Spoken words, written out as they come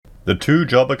The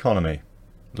two-job economy.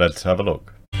 Let's have a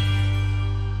look.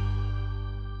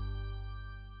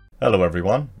 Hello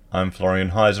everyone, I'm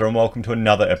Florian Heiser and welcome to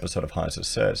another episode of Heiser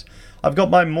Says. I've got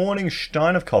my morning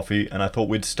stein of coffee and I thought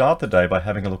we'd start the day by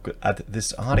having a look at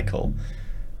this article.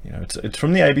 You know, it's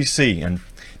from the ABC and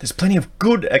there's plenty of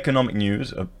good economic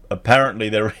news. Apparently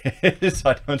there is.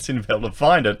 I don't seem to be able to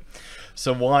find it.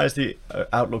 So why is the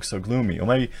outlook so gloomy? Or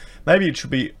maybe it should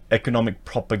be economic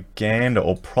propaganda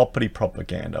or property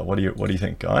propaganda. What do you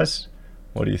think, guys?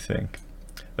 What do you think?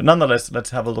 But nonetheless, let's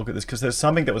have a look at this because there's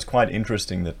something that was quite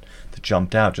interesting that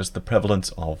jumped out, just the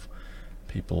prevalence of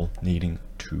people needing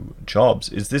two jobs.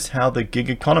 Is this how the gig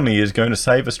economy is going to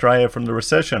save Australia from the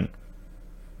recession?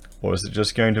 Or is it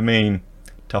just going to mean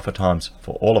tougher times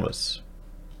for all of us?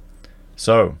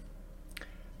 So,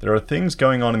 there are things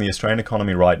going on in the Australian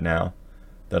economy right now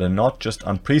that are not just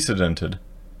unprecedented,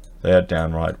 they are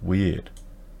downright weird.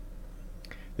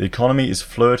 The economy is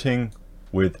flirting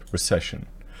with recession.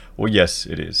 Well, yes,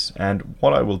 it is. And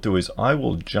what I will do is I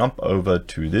will jump over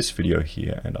to this video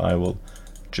here and I will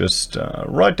just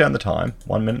write down the time,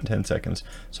 1 minute and 10 seconds,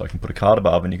 so I can put a card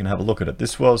above and you can have a look at it.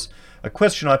 This was a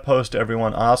question I posed to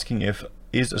everyone asking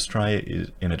is Australia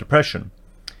in a depression?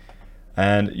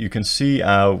 And you can see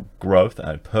our growth,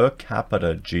 our per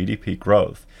capita GDP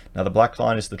growth. Now the black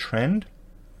line is the trend.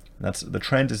 The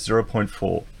trend is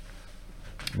 0.4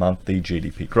 monthly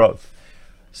GDP growth.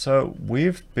 So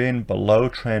we've been below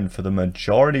trend for the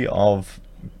majority of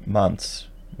months,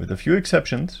 with a few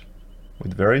exceptions,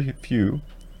 with very few,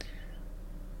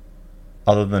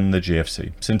 other than the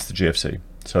GFC, since the GFC.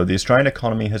 So the Australian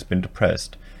economy has been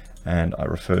depressed. And I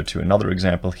refer to another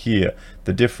example here,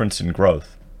 the difference in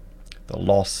growth, the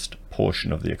lost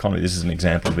portion of the economy. This is an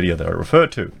example video that I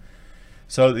referred to.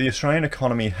 So the Australian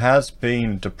economy has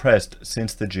been depressed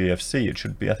since the GFC. It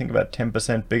should be, I think, about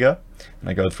 10% bigger. And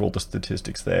I go through all the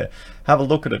statistics there. Have a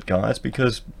look at it, guys,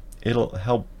 because it'll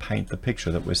help paint the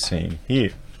picture that we're seeing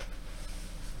here.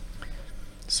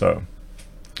 So,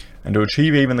 and to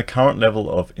achieve even the current level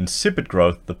of insipid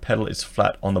growth, the pedal is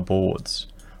flat on the boards.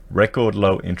 Record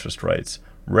low interest rates,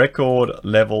 record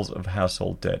levels of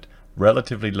household debt,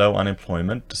 relatively low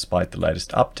unemployment despite the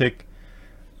latest uptick,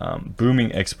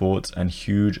 booming exports and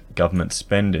huge government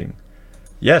spending.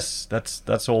 Yes,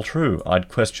 that's all true. I'd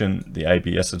question the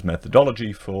ABS's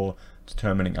methodology for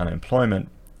determining unemployment,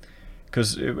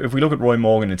 because if we look at Roy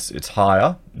Morgan, it's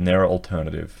higher, and their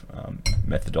alternative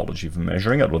methodology for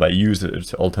measuring it, or they use it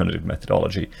as alternative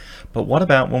methodology. But what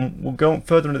about when we'll go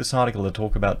further into this article to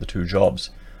talk about the two jobs?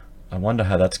 I wonder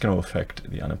how that's going to affect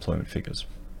the unemployment figures.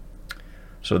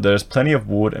 So there's plenty of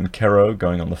wood and kero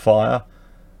going on the fire,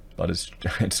 but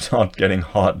it's not getting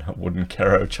hot. Wood and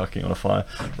kero chucking on a fire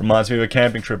reminds me of a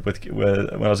camping trip when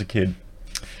I was a kid.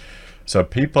 So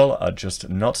people are just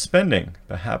not spending,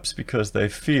 perhaps because they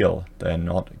feel they're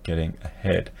not getting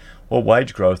ahead. Or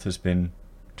wage growth has been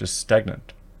just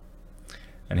stagnant.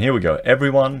 And here we go.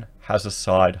 Everyone has a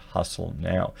side hustle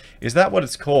now. Is that what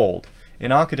it's called?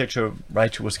 In architecture,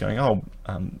 Rachel was going,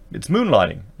 it's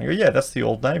moonlighting. I go, yeah, that's the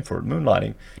old name for it,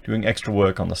 moonlighting, doing extra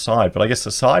work on the side. But I guess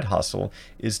the side hustle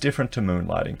is different to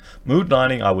moonlighting.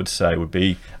 Moonlighting, I would say, would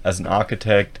be as an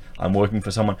architect, I'm working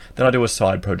for someone, then I do a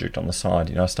side project on the side.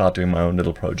 You know, I start doing my own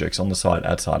little projects on the side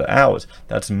outside of hours.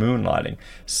 That's moonlighting.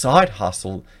 Side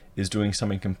hustle is doing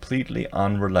something completely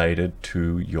unrelated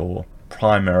to your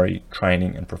primary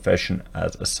training and profession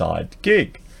as a side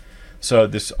gig. So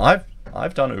this, I've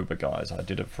done Uber, guys. I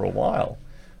did it for a while,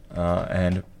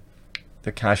 and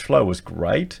the cash flow was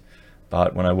great,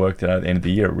 but when I worked it out at the end of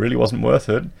the year, it really wasn't worth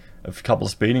it. A couple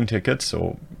of speeding tickets,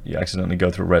 or you accidentally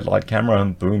go through a red light camera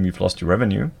and boom, you've lost your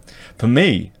revenue. For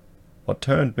me, what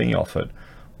turned me off it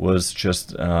was just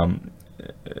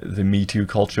the Me Too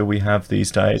culture we have these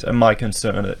days, and my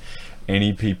concern that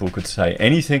any people could say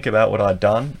anything about what I'd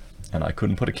done, and I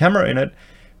couldn't put a camera in it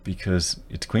because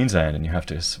it's Queensland and you have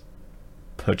to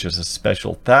purchase a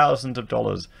special thousands of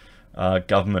dollars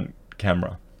government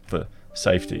camera for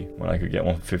safety when I could get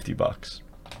one for $50.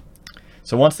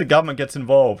 So once the government gets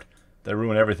involved, they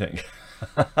ruin everything.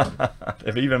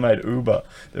 They've even made Uber.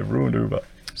 They've ruined Uber.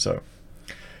 So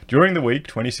during the week,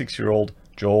 26-year-old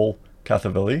Joel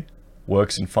Cathavilli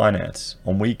works in finance.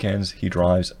 On weekends, he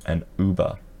drives an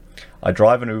Uber. I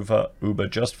drive an Uber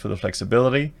just for the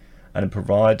flexibility, and it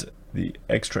provides the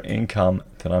extra income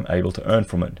that I'm able to earn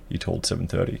from it, he told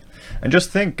 730. And just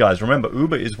think, guys, remember,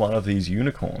 Uber is one of these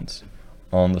unicorns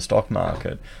on the stock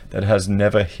market that has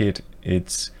never hit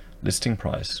its listing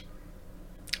price.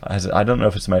 I don't know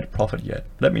if it's made a profit yet.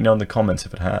 Let me know in the comments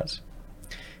if it has.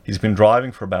 He's been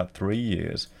driving for about 3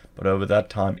 years, but over that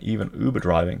time, even Uber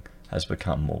driving has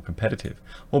become more competitive.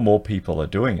 Well, more people are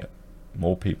doing it.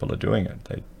 More people are doing it.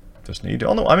 They just need to.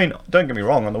 I mean, don't get me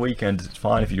wrong, on the weekends it's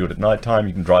fine. If you do it at night time,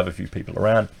 you can drive a few people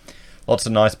around. Lots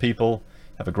of nice people,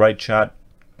 have a great chat.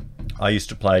 I used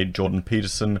to play Jordan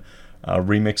Peterson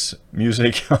remix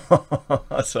music,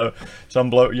 so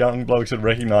some young blokes would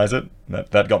recognize it.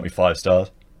 That got me 5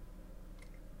 stars.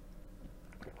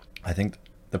 I think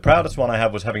the proudest one I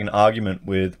have was having an argument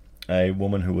with a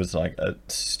woman who was like a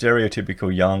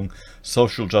stereotypical young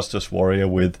social justice warrior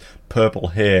with purple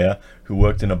hair who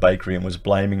worked in a bakery and was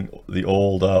blaming the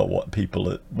older white people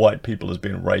as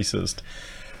being racist.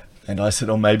 And I said,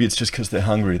 oh, maybe it's just because they're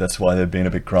hungry. That's why they're being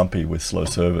a bit grumpy with slow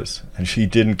service. And she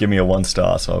didn't give me a 1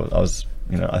 star. So I was,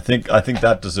 I think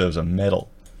that deserves a medal.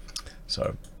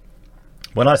 So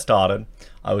when I started,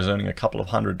 I was earning a couple of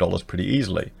 $100 pretty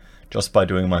easily just by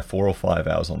doing my 4 or 5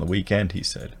 hours on the weekend, he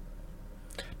said.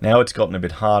 Now it's gotten a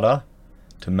bit harder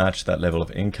to match that level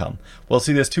of income. Well,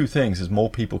 see, there's 2 things. There's more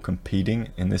people competing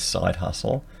in this side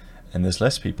hustle, and there's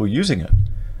less people using it.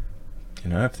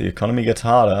 If the economy gets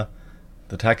harder,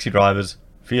 the taxi drivers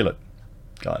feel it,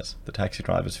 guys. The taxi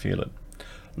drivers feel it.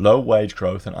 Low wage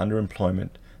growth and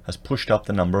underemployment has pushed up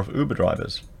the number of Uber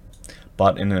drivers.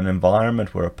 But in an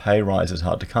environment where a pay rise is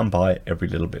hard to come by, every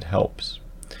little bit helps.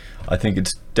 I think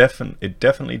it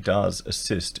definitely does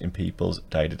assist in people's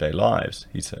day-to-day lives,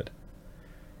 he said.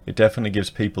 It definitely gives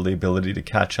people the ability to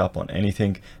catch up on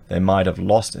anything they might have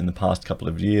lost in the past couple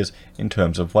of years in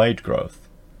terms of wage growth.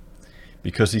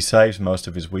 Because he saves most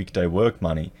of his weekday work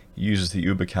money, he uses the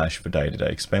Uber cash for day-to-day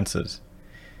expenses.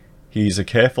 He is a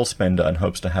careful spender and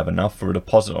hopes to have enough for a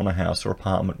deposit on a house or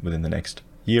apartment within the next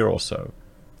year or so.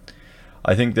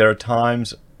 I think there are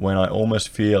times when I almost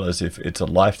feel as if it's a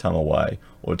lifetime away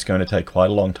or it's going to take quite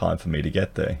a long time for me to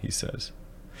get there, he says.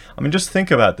 I mean, just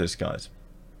think about this, guys.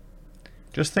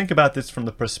 Just think about this from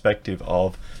the perspective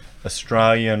of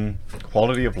Australian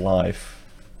quality of life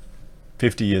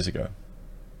 50 years ago.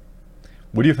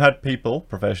 Would you have had people,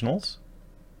 professionals,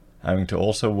 having to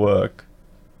also work,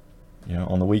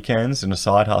 on the weekends in a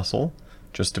side hustle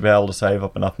just to be able to save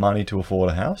up enough money to afford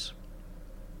a house?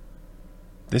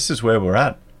 This is where we're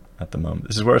at the moment.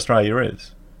 This is where Australia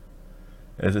is.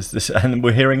 And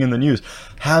we're hearing in the news,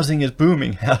 housing is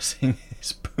booming, housing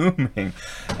is booming.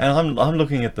 And I'm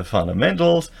looking at the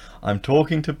fundamentals, I'm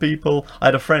talking to people. I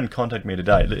had a friend contact me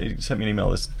today, he sent me an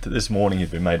email this morning,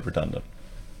 he'd been made redundant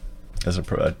as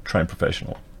a trained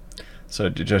professional. So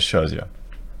it just shows you.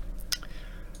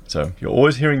 So you're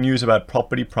always hearing news about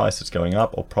property prices going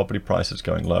up or property prices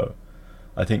going low.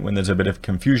 I think when there's a bit of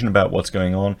confusion about what's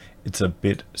going on, it's a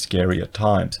bit scary at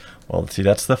times. Well, see,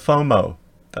 that's the FOMO.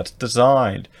 That's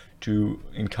designed to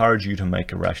encourage you to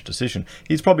make a rash decision.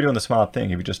 He's probably doing the smart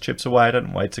thing. If he just chips away at it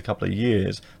and waits a couple of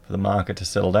years for the market to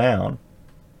settle down,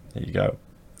 there you go.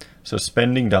 So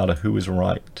spending data, who is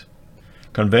right?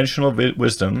 Conventional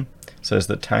wisdom says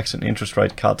that tax and interest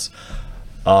rate cuts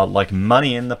are like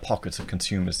money in the pockets of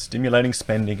consumers, stimulating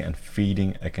spending and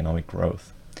feeding economic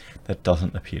growth. That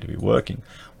doesn't appear to be working.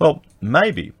 Well,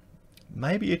 maybe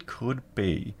it could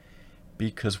be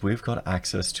because we've got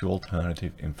access to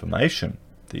alternative information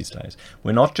these days.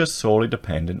 We're not just solely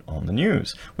dependent on the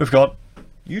news. We've got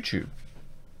YouTube,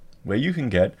 where you can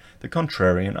get the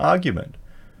contrarian argument.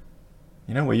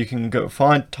 Where you can go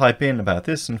type in about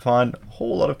this and find a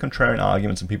whole lot of contrarian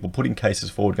arguments and people putting cases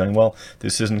forward going, well,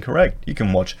 this isn't correct. You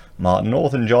can watch Martin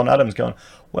North and John Adams going,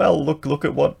 well, look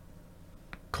at what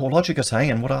CoreLogic are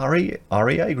saying and what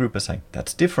REA Group are saying.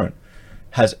 That's different.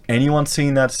 Has anyone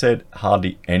seen that said?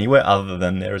 Hardly anywhere other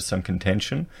than there is some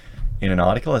contention in an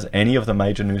article. Has any of the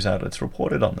major news outlets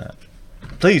reported on that?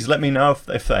 Please let me know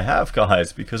if they have,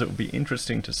 guys, because it would be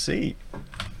interesting to see.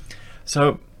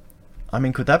 So, I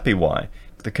mean, could that be why?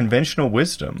 The conventional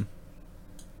wisdom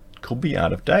could be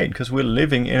out of date because we're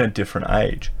living in a different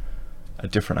age.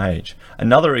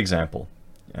 Another example,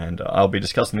 and I'll be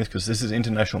discussing this because this is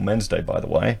International Men's Day, by the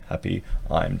way. Happy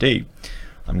IMD.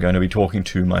 I'm going to be talking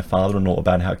to my father-in-law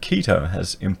about how keto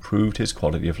has improved his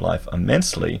quality of life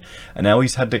immensely, and now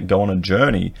he's had to go on a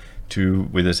journey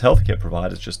with his healthcare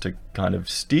providers just to kind of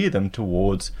steer them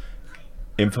towards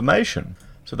information.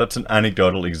 So that's an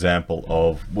anecdotal example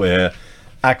of where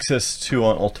access to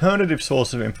an alternative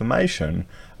source of information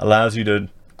allows you to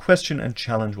question and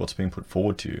challenge what's being put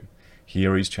forward to you.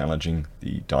 Here he's challenging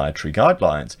the dietary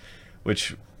guidelines,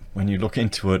 which, when you look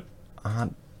into it,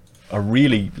 are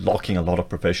really locking a lot of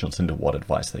professionals into what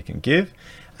advice they can give,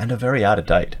 and are very out of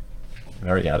date.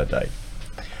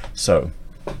 So,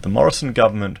 the Morrison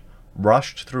government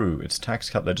rushed through its tax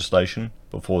cut legislation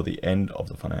before the end of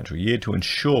the financial year to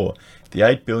ensure the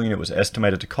 $8 billion it was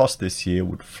estimated to cost this year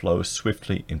would flow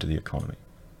swiftly into the economy.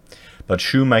 But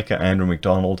shoemaker Andrew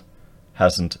McDonald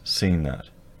hasn't seen that.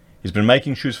 He's been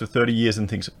making shoes for 30 years and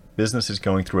thinks business is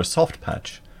going through a soft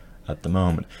patch at the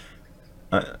moment.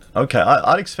 Okay,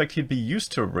 I'd expect he'd be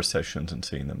used to recessions and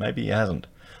seeing them. Maybe he hasn't.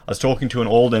 I was talking to an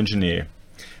old engineer,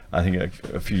 I think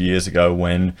a few years ago,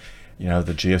 when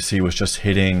the GFC was just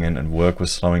hitting and work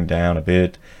was slowing down a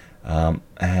bit.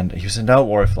 And he said, "Don't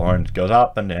worry, Florian, it goes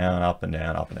up and down, up and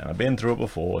down, up and down. I've been through it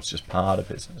before. It's just part of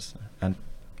business." And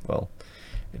well,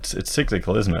 it's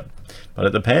cyclical, isn't it? But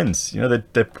it depends.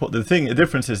 The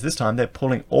difference is this time they're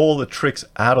pulling all the tricks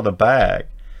out of the bag,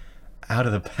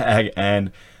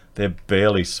 and they're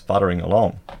barely sputtering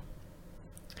along.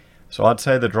 So I'd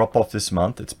say the drop off this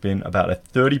month, it's been about a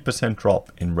 30% drop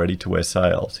in ready-to-wear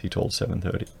sales, he told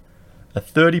 730. A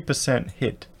 30%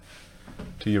 hit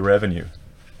to your revenue.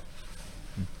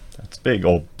 That's big,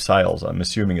 or sales, I'm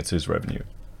assuming it's his revenue.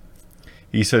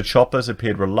 He said shoppers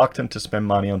appeared reluctant to spend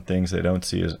money on things they don't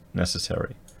see as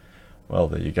necessary. Well,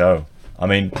 there you go. I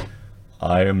mean,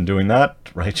 I am doing that,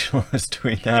 Rachel is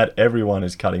doing that, everyone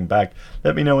is cutting back.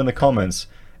 Let me know in the comments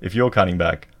if you're cutting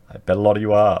back. I bet a lot of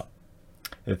you are.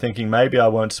 They're thinking, maybe I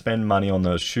won't spend money on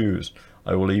those shoes.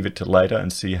 I will leave it to later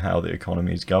and see how the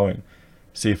economy is going.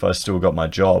 See if I still got my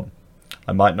job.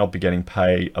 I might not be getting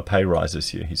a pay rise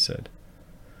this year, he said.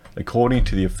 According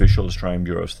to the official Australian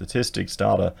Bureau of Statistics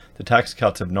data, the tax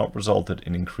cuts have not resulted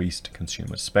in increased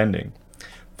consumer spending.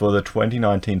 For the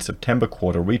 2019 September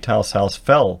quarter, retail sales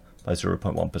fell by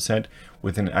 0.1%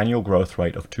 with an annual growth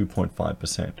rate of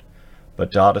 2.5%.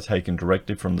 But data taken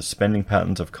directly from the spending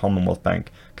patterns of Commonwealth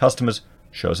Bank customers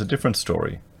shows a different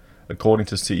story. According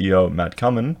to CEO Matt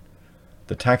Cummin,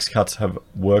 the tax cuts have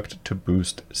worked to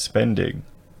boost spending.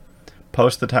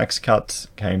 Post the tax cuts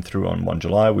came through on 1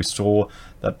 July, we saw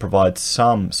that provides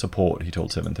some support, he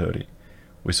told 730.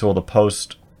 We saw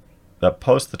post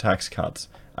the tax cuts,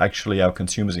 actually our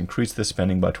consumers increased their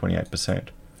spending by 28%.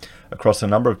 Across a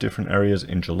number of different areas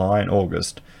in July and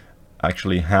August,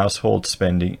 actually household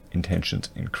spending intentions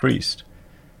increased.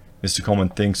 Mr. Coleman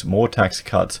thinks more tax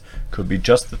cuts could be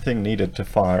just the thing needed to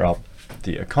fire up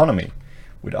the economy.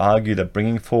 Would argue that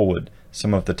bringing forward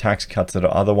some of the tax cuts that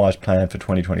are otherwise planned for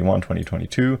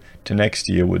 2021-2022 to next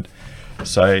year would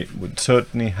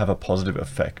certainly have a positive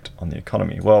effect on the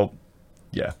economy. Well,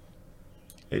 yeah,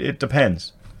 it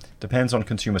depends. Depends on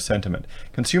consumer sentiment.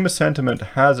 Consumer sentiment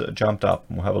has jumped up,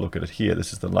 and we'll have a look at it here.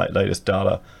 This is the latest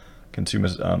data,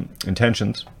 consumers'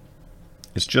 intentions.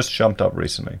 It's just jumped up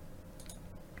recently.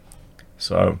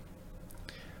 So,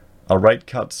 are rate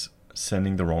cuts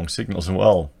sending the wrong signals?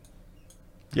 Well,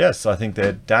 yes, I think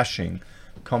they're dashing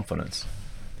confidence.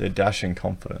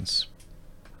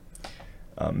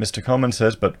 Mr. Coleman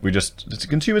says, but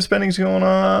consumer spending's going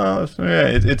up.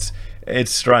 Yeah,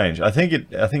 it's strange. I think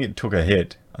it took a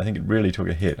hit. I think it really took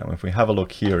a hit. I mean, if we have a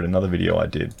look here at another video I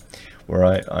did, where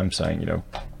I'm saying,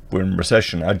 we're in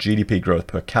recession. Our GDP growth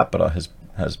per capita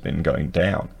has been going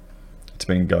down. It's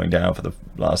been going down for the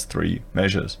last 3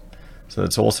 measures. So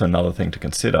that's also another thing to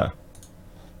consider.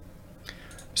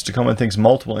 Mr. Coleman thinks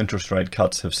multiple interest rate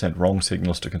cuts have sent wrong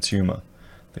signals to consumer.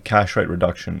 The cash rate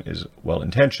reduction is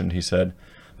well-intentioned, he said,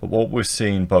 but what we've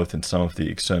seen both in some of the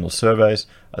external surveys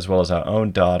as well as our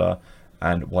own data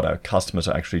and what our customers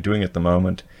are actually doing at the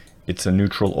moment, it's a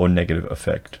neutral or negative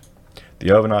effect.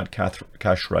 The overnight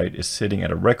cash rate is sitting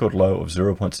at a record low of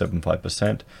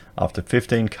 0.75% after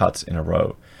 15 cuts in a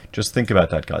row. Just think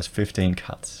about that, guys, 15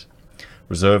 cuts.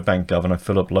 Reserve Bank Governor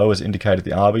Philip Lowe has indicated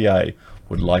the RBA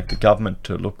would like the government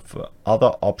to look for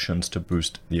other options to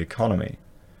boost the economy.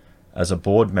 As a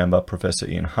board member, Professor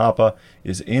Ian Harper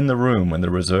is in the room when the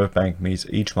Reserve Bank meets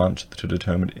each month to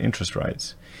determine interest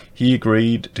rates. He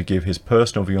agreed to give his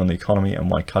personal view on the economy and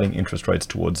why cutting interest rates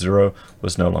towards zero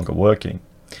was no longer working.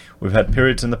 We've had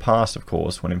periods in the past, of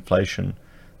course, when inflation's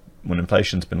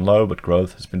been low but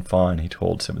growth has been fine, he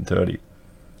told 730.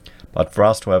 But for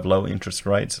us to have low interest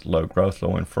rates, low growth,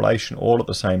 low inflation, all at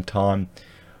the same time,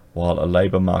 while a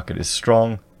labour market is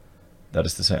strong, that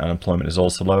is to say unemployment is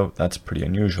also low, that's pretty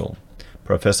unusual.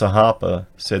 Professor Harper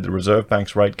said the Reserve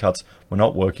Bank's rate cuts were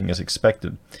not working as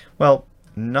expected. Well,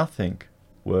 nothing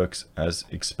works as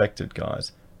expected,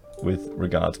 guys, with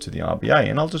regards to the RBA.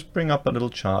 And I'll just bring up a little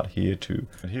chart here too.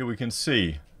 And here we can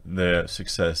see their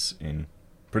success in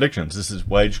predictions. This is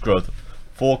wage growth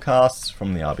forecasts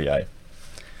from the RBA.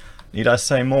 Need I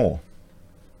say more?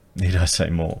 Need I say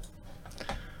more?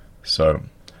 So,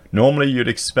 normally you'd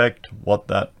expect what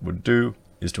that would do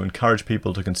is to encourage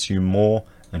people to consume more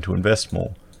and to invest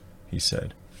more, he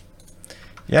said.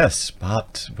 Yes,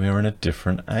 but we're in a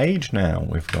different age now.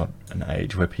 We've got an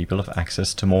age where people have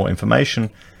access to more information.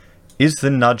 Is the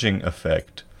nudging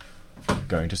effect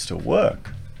going to still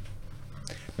work?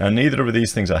 Now, neither of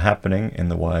these things are happening in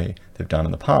the way they've done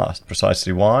in the past.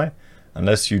 Precisely why?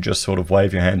 Unless you just sort of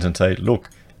wave your hands and say,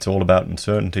 look, it's all about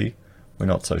uncertainty, we're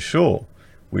not so sure.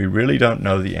 We really don't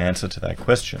know the answer to that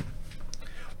question.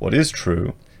 What is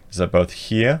true is that both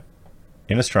here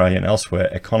in Australia and elsewhere,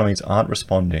 economies aren't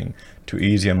responding to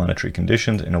easier monetary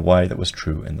conditions in a way that was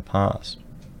true in the past.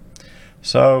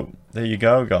 So there you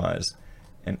go, guys.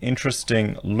 An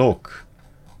interesting look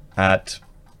at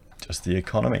just the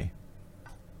economy.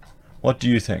 What do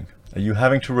you think? Are you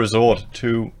having to resort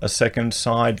to a second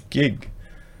side gig?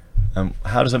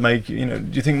 How does it make you,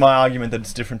 do you think my argument that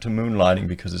it's different to moonlighting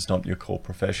because it's not your core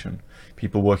profession?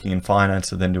 People working in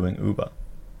finance are then doing Uber.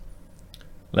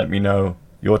 Let me know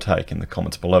your take in the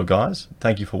comments below, guys.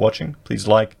 Thank you for watching. Please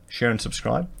like, share, and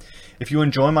subscribe. If you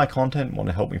enjoy my content and want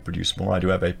to help me produce more, I do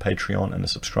have a Patreon and a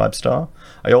Subscribe Star.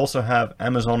 I also have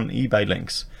Amazon and eBay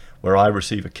links where I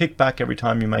receive a kickback every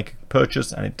time you make a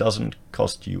purchase and it doesn't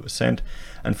cost you a cent.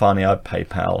 And finally, I have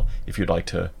PayPal if you'd like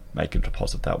to make a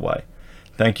deposit that way.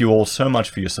 Thank you all so much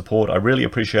for your support. I really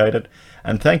appreciate it.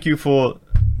 And thank you for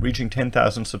reaching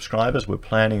 10,000 subscribers. We're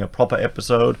planning a proper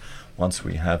episode once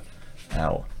we have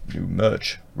our new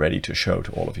merch ready to show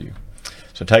to all of you.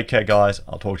 So take care, guys.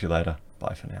 I'll talk to you later.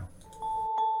 Bye for now.